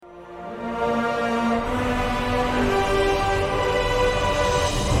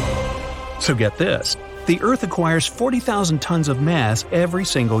So get this, the Earth acquires 40,000 tons of mass every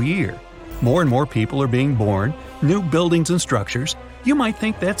single year. More and more people are being born, new buildings and structures. You might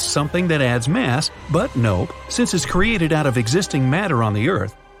think that's something that adds mass, but nope, since it's created out of existing matter on the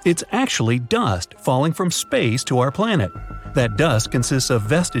Earth, it's actually dust falling from space to our planet. That dust consists of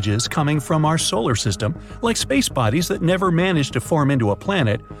vestiges coming from our solar system, like space bodies that never managed to form into a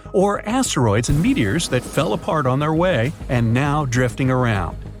planet, or asteroids and meteors that fell apart on their way and now drifting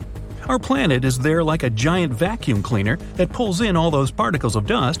around. Our planet is there like a giant vacuum cleaner that pulls in all those particles of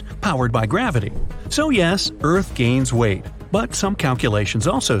dust powered by gravity. So yes, Earth gains weight, but some calculations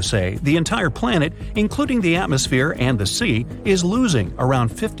also say the entire planet, including the atmosphere and the sea, is losing around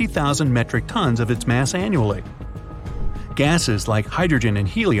 50,000 metric tons of its mass annually. Gases like hydrogen and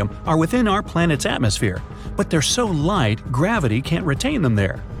helium are within our planet's atmosphere, but they're so light gravity can't retain them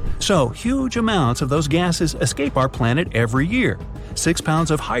there. So huge amounts of those gases escape our planet every year. 6 pounds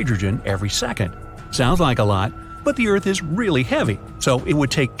of hydrogen every second. Sounds like a lot, but the Earth is really heavy, so it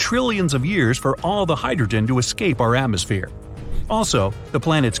would take trillions of years for all the hydrogen to escape our atmosphere. Also, the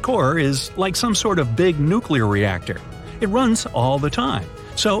planet's core is like some sort of big nuclear reactor. It runs all the time,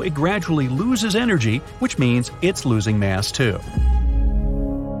 so it gradually loses energy, which means it's losing mass too.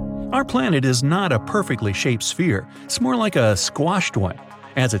 Our planet is not a perfectly shaped sphere, it's more like a squashed one.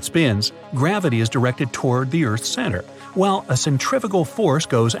 As it spins, gravity is directed toward the Earth's center, while a centrifugal force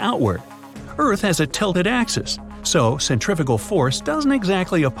goes outward. Earth has a tilted axis, so centrifugal force doesn't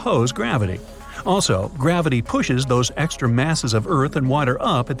exactly oppose gravity. Also, gravity pushes those extra masses of Earth and water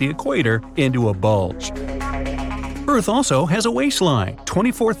up at the equator into a bulge. Earth also has a waistline,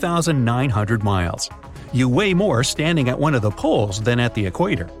 24,900 miles. You weigh more standing at one of the poles than at the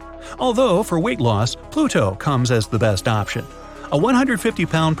equator. Although, for weight loss, Pluto comes as the best option. A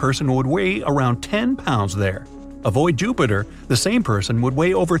 150-pound person would weigh around 10 pounds there. Avoid Jupiter, the same person would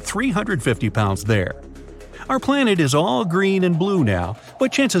weigh over 350 pounds there. Our planet is all green and blue now,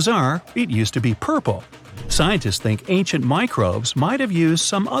 but chances are it used to be purple. Scientists think ancient microbes might have used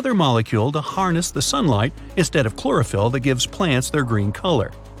some other molecule to harness the sunlight instead of chlorophyll that gives plants their green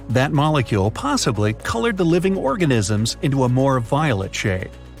color. That molecule possibly colored the living organisms into a more violet shade.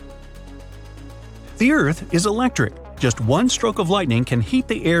 The Earth is electric. Just one stroke of lightning can heat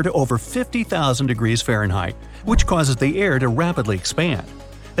the air to over 50,000 degrees Fahrenheit, which causes the air to rapidly expand.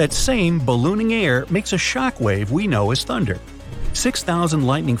 That same ballooning air makes a shock wave we know as thunder. 6,000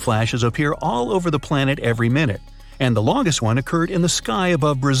 lightning flashes appear all over the planet every minute, and the longest one occurred in the sky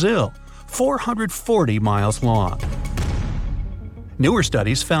above Brazil, 440 miles long. Newer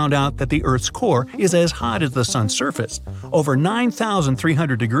studies found out that the Earth's core is as hot as the sun's surface, over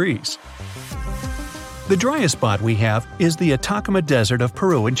 9,300 degrees. The driest spot we have is the Atacama Desert of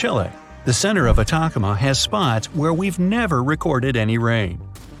Peru and Chile. The center of Atacama has spots where we've never recorded any rain.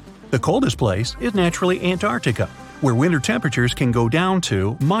 The coldest place is naturally Antarctica, where winter temperatures can go down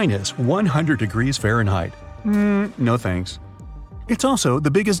to minus 100 degrees Fahrenheit. No thanks. It's also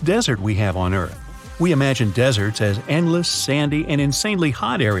the biggest desert we have on Earth. We imagine deserts as endless, sandy, and insanely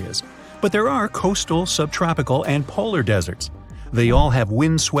hot areas, but there are coastal, subtropical, and polar deserts. They all have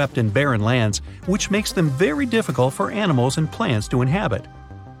wind-swept and barren lands, which makes them very difficult for animals and plants to inhabit.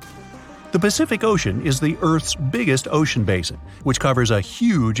 The Pacific Ocean is the Earth's biggest ocean basin, which covers a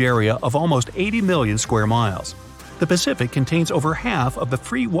huge area of almost 80 million square miles. The Pacific contains over half of the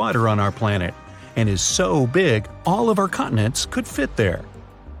free water on our planet, and is so big all of our continents could fit there.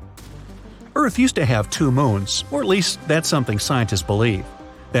 Earth used to have 2 moons, or at least that's something scientists believe.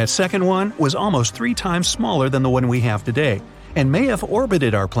 That second one was almost 3 times smaller than the one we have today, and may have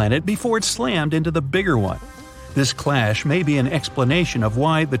orbited our planet before it slammed into the bigger one. This clash may be an explanation of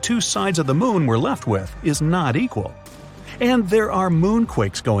why the 2 sides of the moon we're left with is not equal. And there are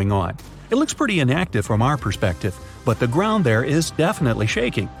moonquakes going on. It looks pretty inactive from our perspective, but the ground there is definitely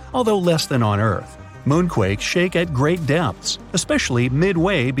shaking, although less than on Earth. Moonquakes shake at great depths, especially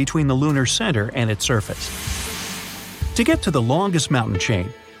midway between the lunar center and its surface. To get to the longest mountain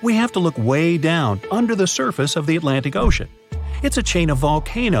chain, we have to look way down under the surface of the Atlantic Ocean. It's a chain of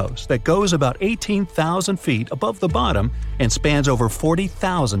volcanoes that goes about 18,000 feet above the bottom and spans over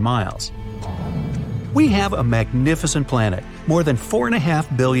 40,000 miles. We have a magnificent planet, more than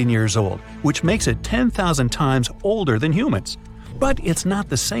 4.5 billion years old, which makes it 10,000 times older than humans. But it's not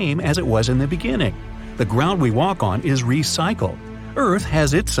the same as it was in the beginning. The ground we walk on is recycled. Earth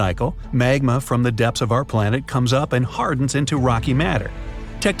has its cycle. Magma from the depths of our planet comes up and hardens into rocky matter.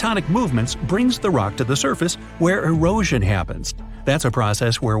 Tectonic movements brings the rock to the surface where erosion happens. That's a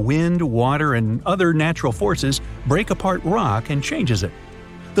process where wind, water, and other natural forces break apart rock and changes it.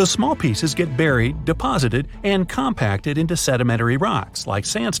 Those small pieces get buried, deposited, and compacted into sedimentary rocks like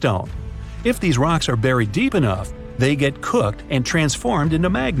sandstone. If these rocks are buried deep enough, they get cooked and transformed into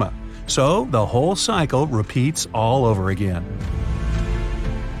magma, so the whole cycle repeats all over again.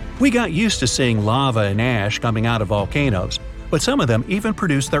 We got used to seeing lava and ash coming out of volcanoes, but some of them even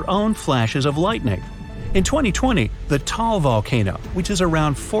produce their own flashes of lightning. In 2020, the Taal volcano, which is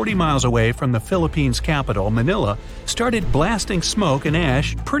around 40 miles away from the Philippines' capital, Manila, started blasting smoke and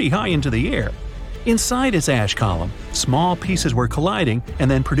ash pretty high into the air. Inside its ash column, small pieces were colliding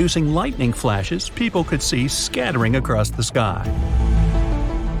and then producing lightning flashes people could see scattering across the sky.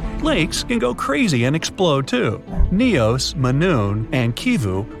 Lakes can go crazy and explode too. Neos, Manoon, and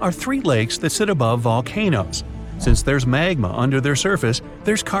Kivu are 3 lakes that sit above volcanoes. Since there's magma under their surface,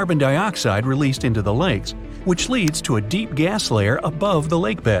 there's carbon dioxide released into the lakes, which leads to a deep gas layer above the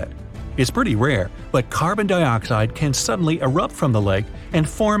lake bed. It's pretty rare, but carbon dioxide can suddenly erupt from the lake and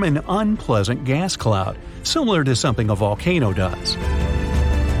form an unpleasant gas cloud, similar to something a volcano does.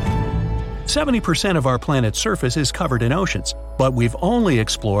 70% of our planet's surface is covered in oceans, but we've only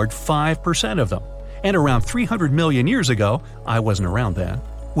explored 5% of them. And around 300 million years ago, I wasn't around then,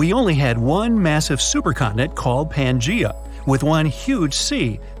 we only had one massive supercontinent called Pangaea, with one huge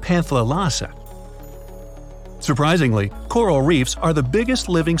sea, Panthalassa. Surprisingly, coral reefs are the biggest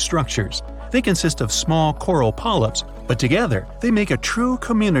living structures. They consist of small coral polyps, but together they make a true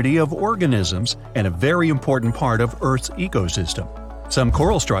community of organisms and a very important part of Earth's ecosystem. Some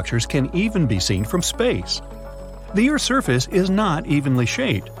coral structures can even be seen from space. The Earth's surface is not evenly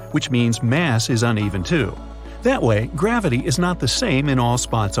shaped, which means mass is uneven too. That way, gravity is not the same in all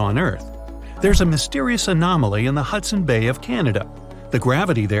spots on Earth. There's a mysterious anomaly in the Hudson Bay of Canada. The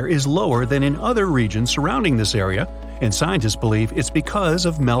gravity there is lower than in other regions surrounding this area, and scientists believe it's because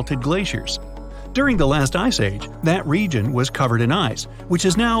of melted glaciers. During the last ice age, that region was covered in ice, which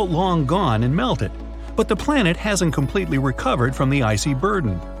is now long gone and melted. But the planet hasn't completely recovered from the icy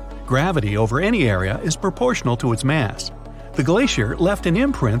burden. Gravity over any area is proportional to its mass. The glacier left an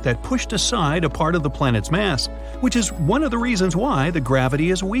imprint that pushed aside a part of the planet's mass, which is one of the reasons why the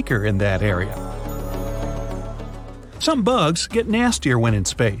gravity is weaker in that area. Some bugs get nastier when in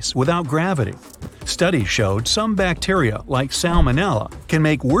space, without gravity. Studies showed some bacteria, like Salmonella, can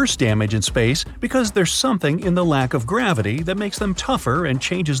make worse damage in space because there's something in the lack of gravity that makes them tougher and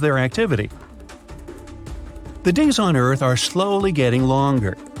changes their activity. The days on Earth are slowly getting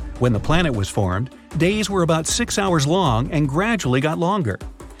longer. When the planet was formed, days were about 6 hours long and gradually got longer.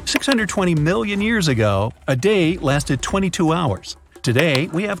 620 million years ago, a day lasted 22 hours. Today,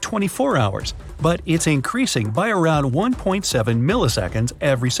 we have 24 hours, but it's increasing by around 1.7 milliseconds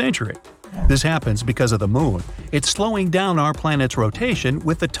every century. This happens because of the Moon. It's slowing down our planet's rotation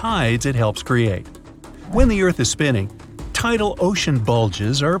with the tides it helps create. When the Earth is spinning, tidal ocean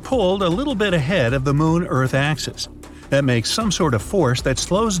bulges are pulled a little bit ahead of the Moon-Earth axis. That makes some sort of force that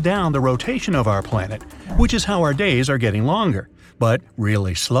slows down the rotation of our planet, which is how our days are getting longer, but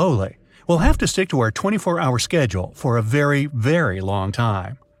really slowly. We'll have to stick to our 24-hour schedule for a very, very long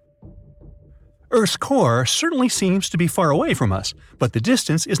time. Earth's core certainly seems to be far away from us, but the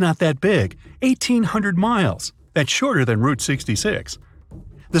distance is not that big, 1,800 miles. That's shorter than Route 66.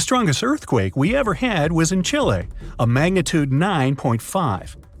 The strongest earthquake we ever had was in Chile, a magnitude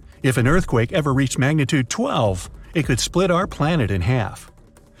 9.5. If an earthquake ever reached magnitude 12, it could split our planet in half.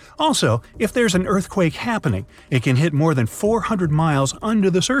 Also, if there's an earthquake happening, it can hit more than 400 miles under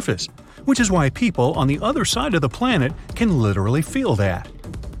the surface, which is why people on the other side of the planet can literally feel that.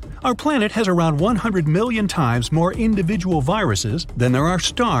 Our planet has around 100 million times more individual viruses than there are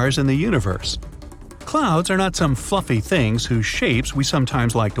stars in the universe. Clouds are not some fluffy things whose shapes we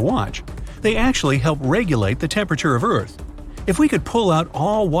sometimes like to watch. They actually help regulate the temperature of Earth. If we could pull out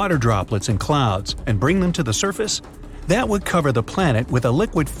all water droplets in clouds and bring them to the surface, that would cover the planet with a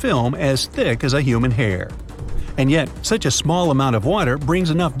liquid film as thick as a human hair. And yet, such a small amount of water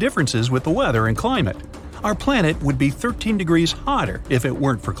brings enough differences with the weather and climate. Our planet would be 13 degrees hotter if it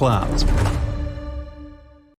weren't for clouds.